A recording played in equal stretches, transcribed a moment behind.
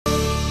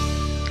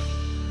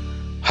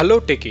Hello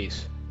techies.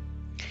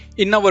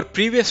 In our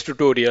previous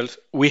tutorials,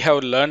 we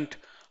have learned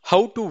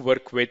how to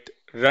work with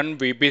run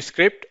VB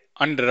script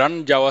and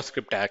run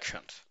JavaScript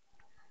actions.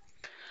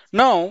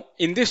 Now,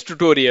 in this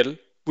tutorial,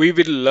 we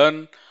will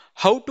learn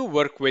how to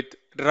work with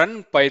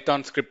run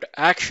Python script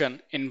action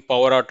in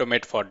Power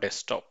Automate for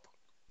desktop.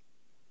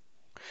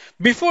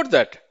 Before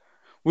that,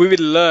 we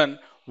will learn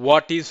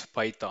what is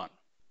Python.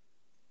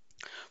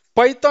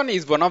 Python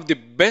is one of the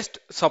best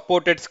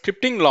supported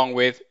scripting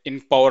languages in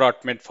Power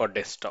Automate for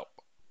desktop.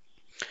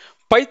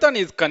 Python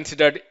is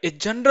considered a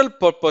general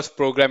purpose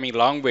programming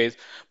language,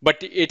 but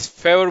it's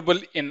favorable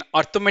in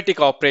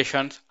arithmetic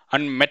operations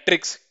and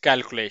metrics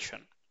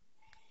calculation.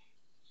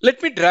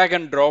 Let me drag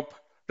and drop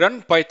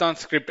run Python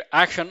script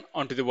action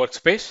onto the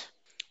workspace.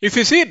 If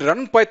you see,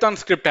 run Python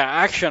script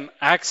action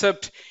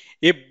accepts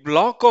a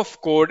block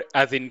of code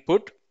as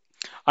input,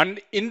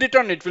 and in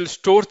return it will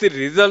store the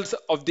results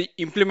of the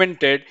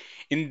implemented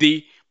in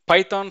the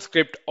Python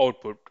script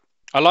output.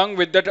 Along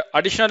with that,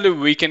 additionally,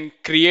 we can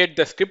create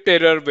the script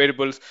error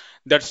variables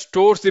that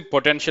stores the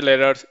potential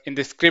errors in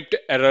the script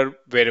error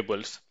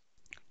variables.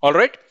 All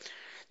right.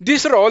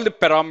 These are all the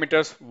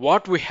parameters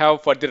what we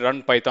have for the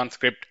run Python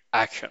script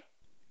action.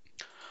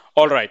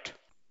 All right.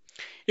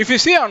 If you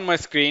see on my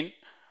screen,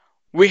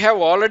 we have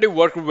already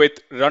worked with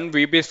run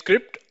VB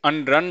script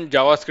and run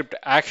JavaScript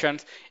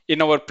actions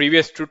in our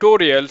previous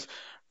tutorials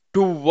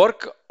to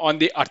work on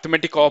the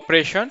arithmetic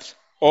operations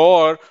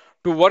or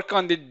to work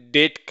on the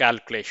date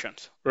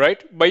calculations,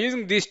 right? By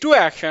using these two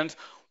actions,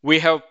 we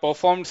have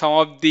performed some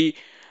of the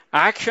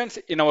actions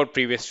in our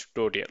previous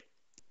tutorial.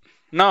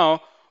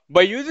 Now,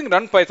 by using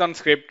run Python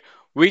script,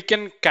 we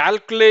can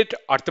calculate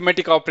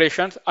arithmetic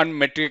operations and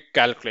metric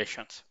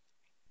calculations.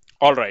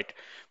 All right.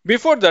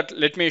 Before that,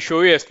 let me show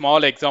you a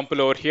small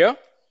example over here.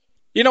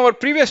 In our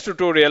previous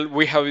tutorial,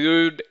 we have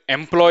used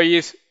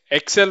employees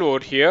Excel over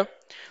here,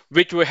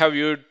 which we have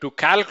used to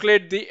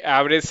calculate the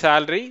average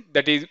salary,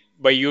 that is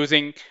by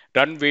using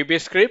run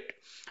VB script.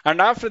 And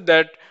after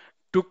that,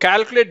 to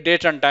calculate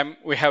date and time,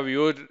 we have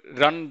used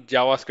run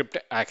JavaScript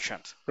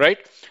actions, right?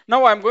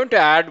 Now I'm going to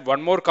add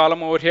one more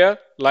column over here,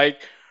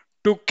 like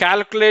to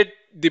calculate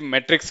the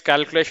metrics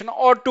calculation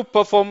or to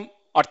perform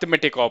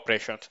arithmetic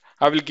operations.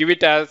 I will give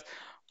it as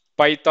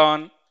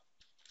Python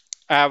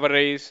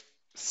average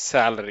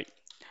salary.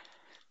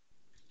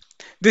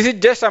 This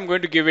is just, I'm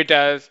going to give it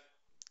as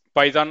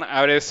Python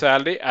average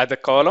salary as a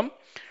column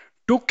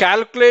to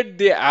calculate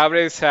the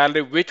average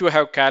salary which we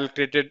have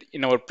calculated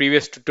in our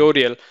previous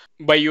tutorial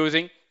by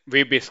using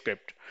VB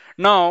script.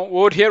 Now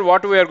over here,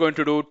 what we are going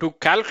to do to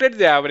calculate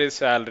the average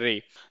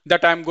salary,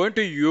 that I'm going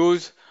to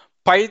use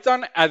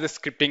Python as a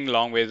scripting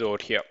language over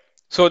here.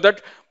 So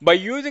that by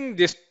using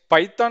this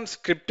Python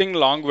scripting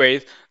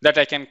language, that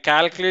I can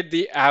calculate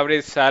the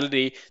average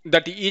salary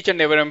that each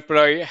and every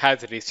employee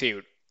has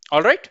received.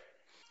 All right.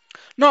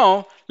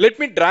 Now let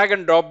me drag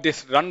and drop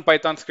this run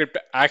Python script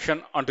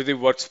action onto the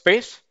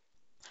workspace.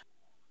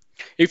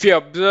 If you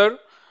observe,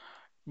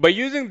 by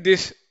using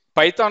this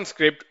Python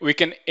script, we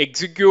can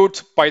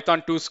execute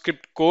Python 2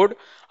 script code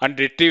and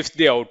retrieves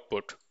the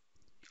output.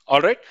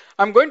 All right.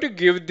 I'm going to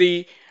give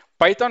the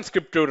Python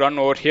script to run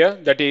over here.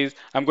 That is,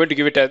 I'm going to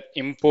give it as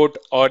import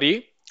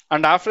RE.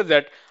 And after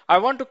that, I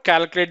want to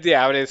calculate the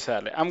average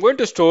salary. I'm going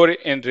to store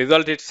it in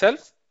result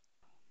itself.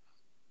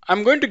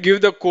 I'm going to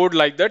give the code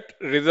like that,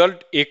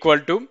 result equal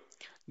to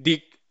the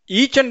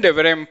each and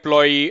every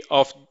employee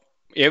of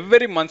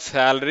every month's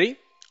salary,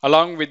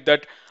 along with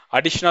that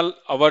additional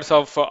hours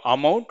of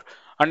amount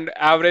and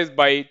average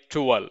by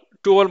 12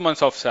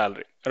 months of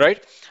salary,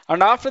 right?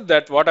 And after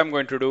that, what I'm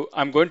going to do,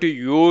 I'm going to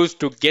use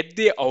to get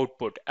the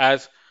output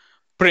as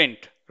print,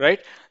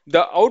 right?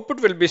 The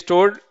output will be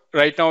stored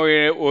right now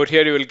over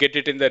here. You will get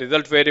it in the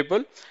result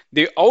variable.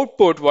 The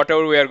output,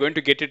 whatever we are going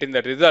to get it in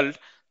the result,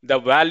 the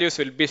values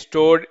will be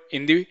stored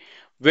in the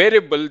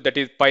variable that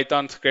is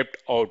Python script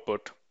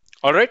output.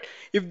 All right.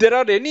 If there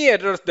are any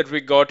errors that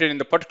we got in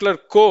the particular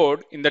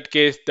code, in that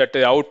case, that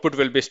the output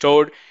will be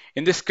stored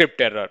in the script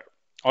error.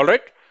 All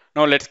right.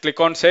 Now let's click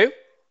on save.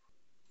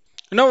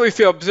 Now, if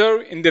you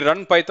observe in the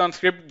run Python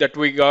script that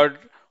we got,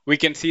 we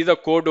can see the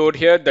code over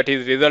here, that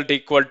is result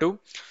equal to.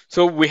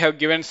 So we have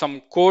given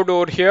some code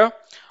over here,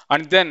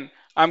 and then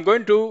I'm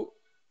going to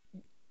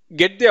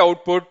get the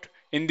output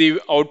in the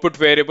output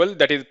variable,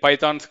 that is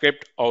Python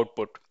script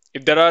output.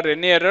 If there are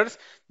any errors,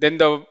 then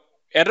the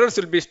errors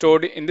will be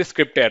stored in the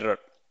script error.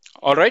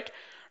 All right.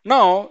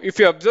 Now, if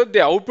you observe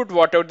the output,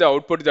 whatever the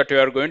output that we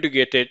are going to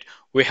get it,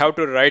 we have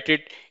to write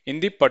it in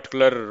the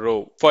particular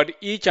row for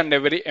each and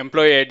every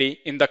employee ID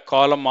in the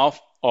column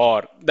of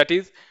OR. That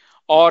is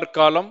OR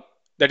column,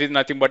 that is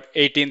nothing but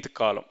 18th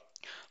column.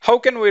 How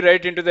can we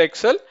write into the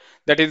Excel?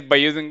 That is by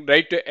using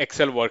write to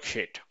Excel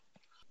worksheet.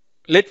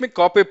 Let me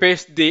copy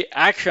paste the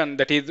action,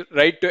 that is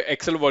write to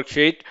Excel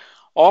worksheet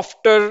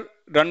after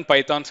run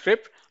Python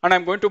script, and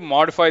I'm going to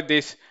modify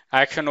this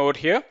action over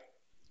here.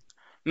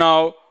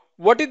 Now,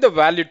 what is the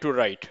value to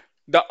write?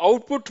 The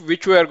output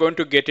which we are going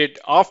to get it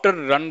after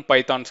run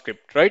Python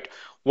script, right?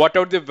 what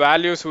are the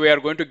values we are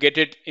going to get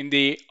it in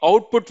the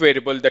output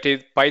variable, that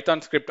is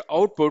Python script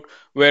output,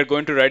 we are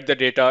going to write the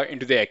data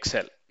into the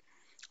Excel.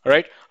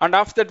 Right, and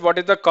after that, what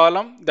is the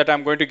column that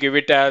I'm going to give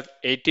it as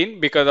 18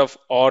 because of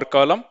OR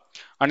column,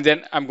 and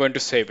then I'm going to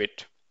save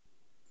it.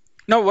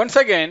 Now once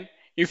again,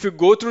 if you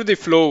go through the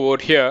flow over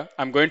here,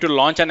 I'm going to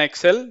launch an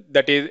Excel,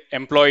 that is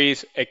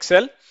employees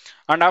Excel,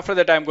 and after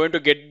that I'm going to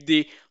get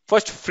the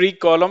first free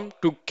column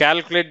to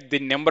calculate the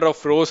number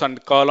of rows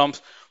and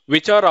columns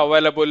which are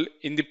available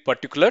in the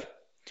particular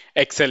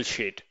Excel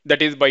sheet,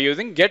 that is by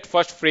using get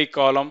first free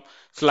column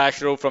 /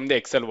 row from the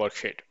Excel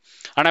worksheet.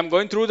 And I'm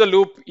going through the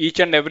loop each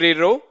and every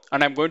row,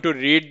 and I'm going to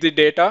read the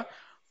data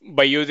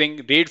by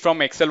using read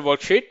from Excel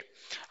worksheet.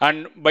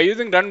 And by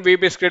using run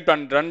VB script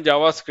and run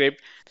JavaScript,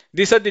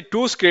 these are the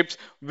two scripts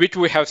which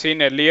we have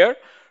seen earlier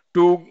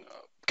to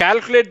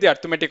calculate the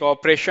arithmetic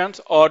operations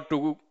or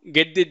to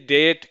get the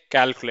date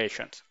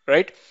calculations,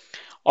 right?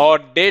 Or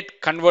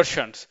date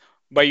conversions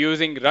by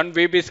using run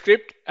VB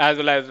script as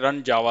well as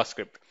run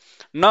JavaScript.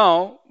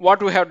 Now,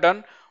 what we have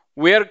done,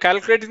 we are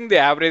calculating the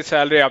average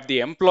salary of the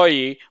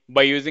employee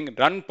by using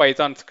run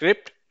Python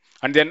script.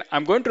 And then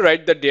I'm going to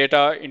write the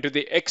data into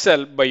the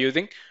Excel by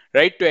using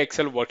write to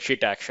Excel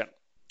worksheet action.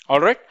 All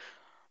right.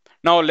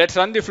 Now let's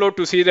run the flow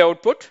to see the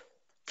output.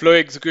 Flow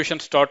execution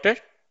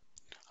started.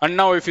 And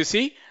now if you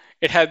see,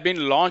 it has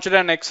been launched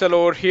in Excel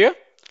over here.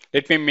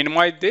 Let me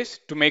minimize this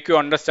to make you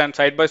understand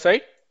side by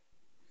side.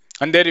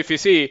 And there if you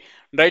see,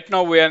 right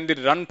now we are in the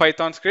run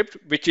Python script,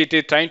 which it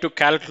is trying to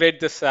calculate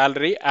the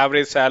salary,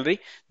 average salary.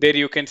 There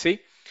you can see,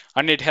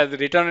 and it has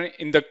written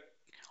in the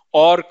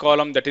OR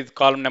column, that is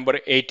column number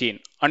 18,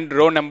 and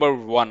row number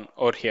 1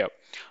 over here.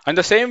 And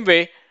the same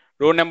way,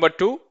 row number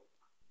 2,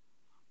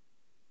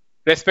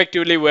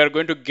 respectively, we are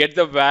going to get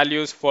the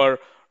values for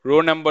row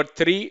number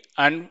 3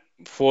 and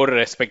 4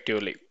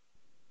 respectively.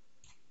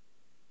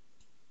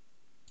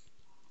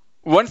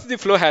 Once the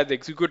flow has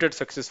executed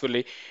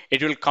successfully,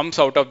 it will comes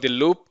out of the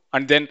loop,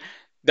 and then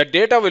the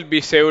data will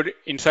be saved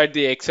inside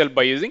the Excel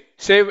by using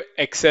save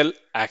Excel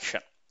action.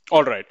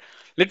 All right,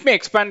 let me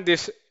expand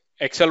this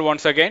Excel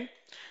once again.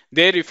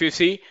 There if you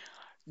see,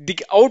 the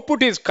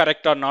output is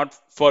correct or not,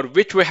 for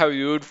which we have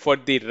used for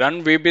the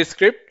run VB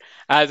script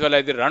as well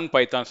as the run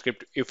Python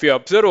script. If you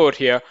observe over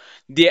here,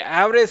 the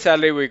average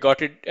salary we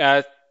got it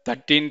as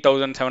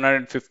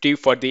 13,750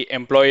 for the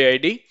employee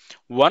ID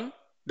 1,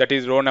 that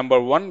is row number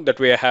 1, that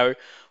we have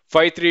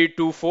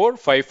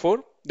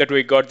 532454, that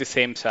we got the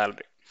same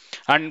salary.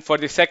 And for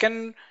the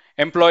second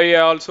employee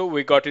also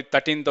we got it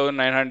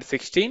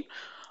 13,916,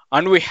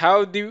 and we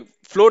have the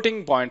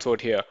floating points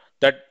over here,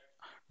 that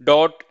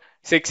dot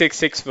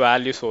 666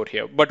 values over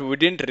here, but we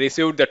didn't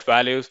receive that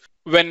values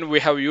when we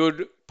have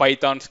used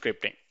Python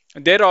scripting.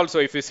 There also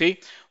if you see,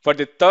 for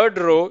the third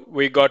row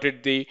we got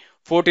it the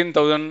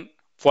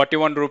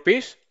 14,041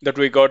 rupees, that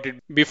we got it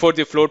before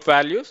the float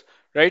values,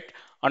 right?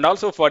 And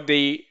also for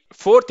the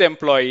fourth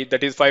employee,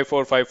 that is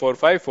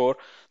 545454,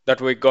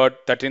 that we got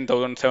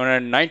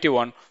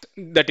 13,791,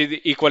 that is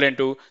equivalent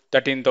to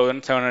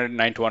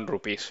 13,791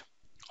 rupees.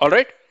 All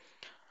right.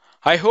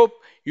 I hope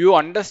you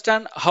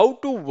understand how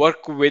to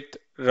work with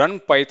run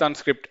Python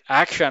script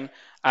action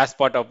as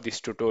part of this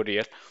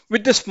tutorial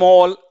with a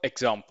small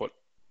example.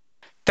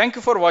 Thank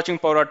you for watching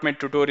Power Automate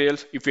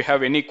tutorials. If you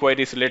have any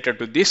queries related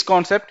to this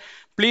concept,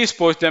 please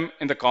post them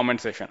in the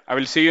comment section. I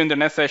will see you in the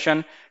next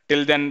session.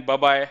 Till then,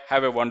 bye-bye.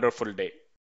 Have a wonderful day.